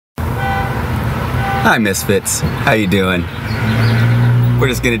Hi Misfits, how you doing? We're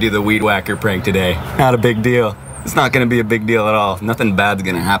just gonna do the weed whacker prank today. Not a big deal. It's not gonna be a big deal at all. Nothing bad's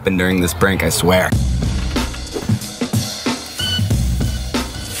gonna happen during this prank, I swear. Ooh.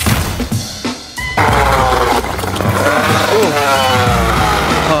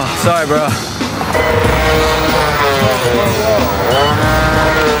 Oh, sorry bro.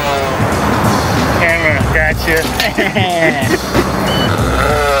 Camera, gotcha.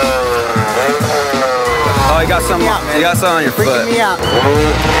 Oh, you got something on your foot. Freaking me out.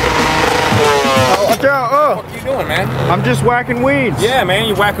 Oh, watch out. Oh. What are you doing, man? I'm just whacking weeds. Yeah, man,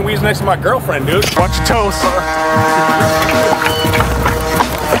 you whacking weeds next to my girlfriend, dude. Watch your toes.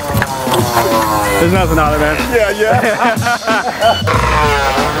 There's nothing on it, man. Yeah.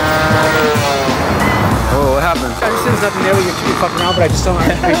 Oh, what happened? I just said there's nothing there when you're too fucking around, but I just don't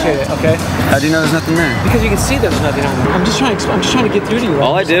appreciate it, okay? How do you know there's nothing there? Because you can see there's nothing on there. I'm just trying to get through to you. Right?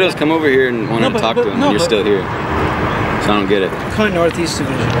 All I did was come over here and wanted to talk to him, and you're still here. So I don't get it. Coming northeast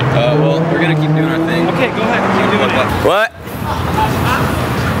division. Well, we're gonna keep doing our thing. Okay, go ahead. Keep doing it. What?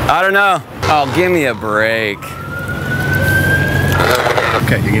 I don't know. Oh, give me a break.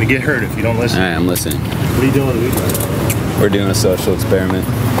 Okay, you're gonna get hurt if you don't listen. All right, I'm listening. What are you doing with the weed whacker? We're doing a social experiment.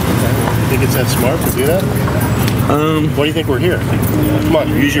 You think it's that smart to do that? Why do you think we're here? Come on,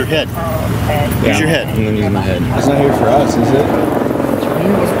 use your head. Use your head. I'm gonna use my head. It's not here for us, is it?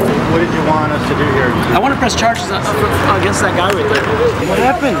 What did you want us to do here? I want to press charges against that guy right there. What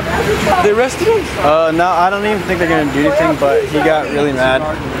happened? They arrested him? No, I don't even think they're gonna do anything, but he got really mad.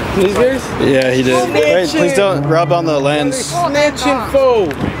 These guys? Yeah, he did. Wait, please don't rub on the lens. Snitching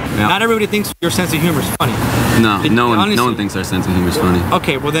foe. Yeah. Not everybody thinks your sense of humor is funny. No one thinks our sense of humor is funny.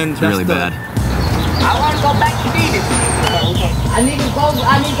 Okay, well then It's really bad. I want to go back to Venus. I need to go to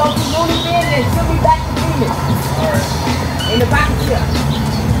Mooney Bend and send me back to Venus. In the back of the ship.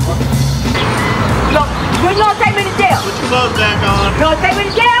 No, you're gonna take me to jail. Put your clothes back on. You're gonna take me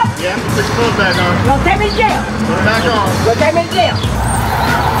to jail? Yeah, put your clothes back on. You're gonna take me to jail? Put them back on. You're gonna take me to jail?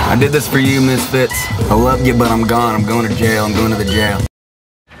 I did this for you, Misfits. I love you, but I'm gone. I'm going to jail. I'm going to the jail.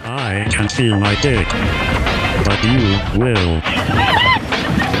 I can feel my dick, but you will.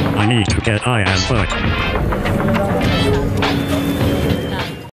 I need to get high and fuck.